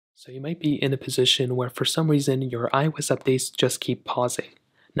So you might be in a position where for some reason your iOS updates just keep pausing.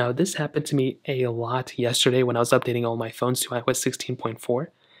 Now this happened to me a lot yesterday when I was updating all my phones to iOS 16.4,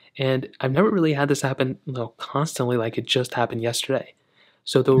 and I've never really had this happen constantly like it just happened yesterday.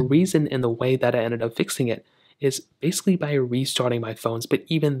 So the reason and the way that I ended up fixing it is basically by restarting my phones, but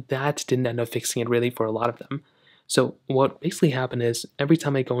even that didn't end up fixing it really for a lot of them. So what basically happened is every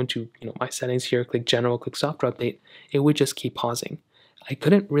time I go into my settings here, click general, click software update, it would just keep pausing. I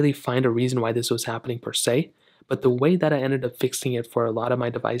couldn't really find a reason why this was happening per se, but the way that I ended up fixing it for a lot of my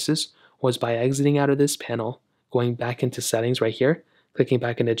devices was by exiting out of this panel, going back into settings right here, clicking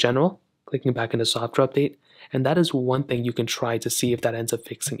back into general, clicking back into software update, and that is one thing you can try to see if that ends up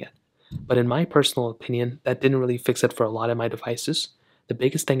fixing it. But in my personal opinion, that didn't really fix it for a lot of my devices. The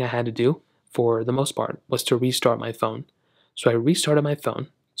biggest thing I had to do, for the most part, was to restart my phone. So I restarted my phone,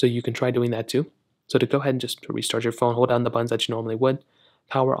 so you can try doing that too. So to go ahead and just restart your phone, hold down the buttons that you normally would,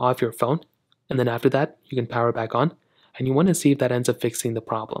 power off your phone, and then after that, you can power it back on, and you want to see if that ends up fixing the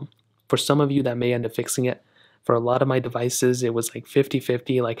problem. For some of you, that may end up fixing it. For a lot of my devices, it was like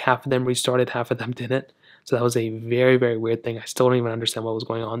 50-50, like half of them restarted, half of them didn't. So that was a very, very weird thing. I still don't even understand what was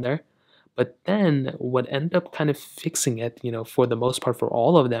going on there. But then what ended up kind of fixing it, for the most part, for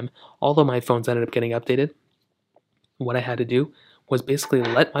all of them, all of my phones ended up getting updated. What I had to do was basically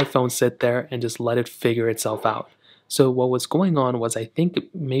let my phone sit there and just let it figure itself out. So what was going on was I think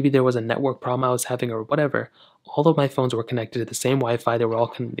maybe there was a network problem I was having or whatever. All of my phones were connected to the same Wi-Fi. They were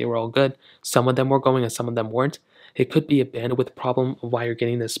all good. Some of them were going and some of them weren't. It could be a bandwidth problem of why you're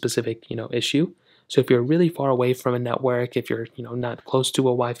getting this specific issue. So if you're really far away from a network, if you're not close to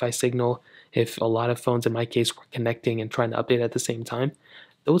a Wi-Fi signal, if a lot of phones in my case were connecting and trying to update at the same time,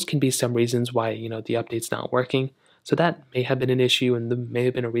 those can be some reasons why the update's not working. So that may have been an issue and there may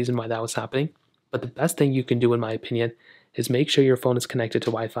have been a reason why that was happening. But the best thing you can do, in my opinion, is make sure your phone is connected to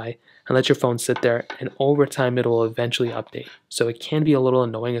Wi-Fi and let your phone sit there, and over time it will eventually update. So it can be a little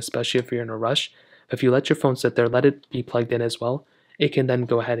annoying, especially if you're in a rush. If you let your phone sit there, let it be plugged in as well, it can then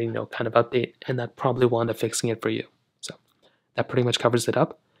go ahead and kind of update, and that probably will end up fixing it for you. So that pretty much covers it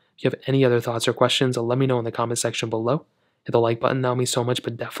up. If you have any other thoughts or questions, let me know in the comment section below. Hit the like button, that would mean so much,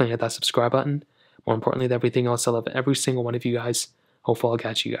 but definitely hit that subscribe button. More importantly than everything else, I love every single one of you guys. Hopefully I'll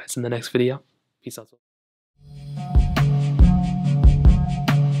catch you guys in the next video. Peace out.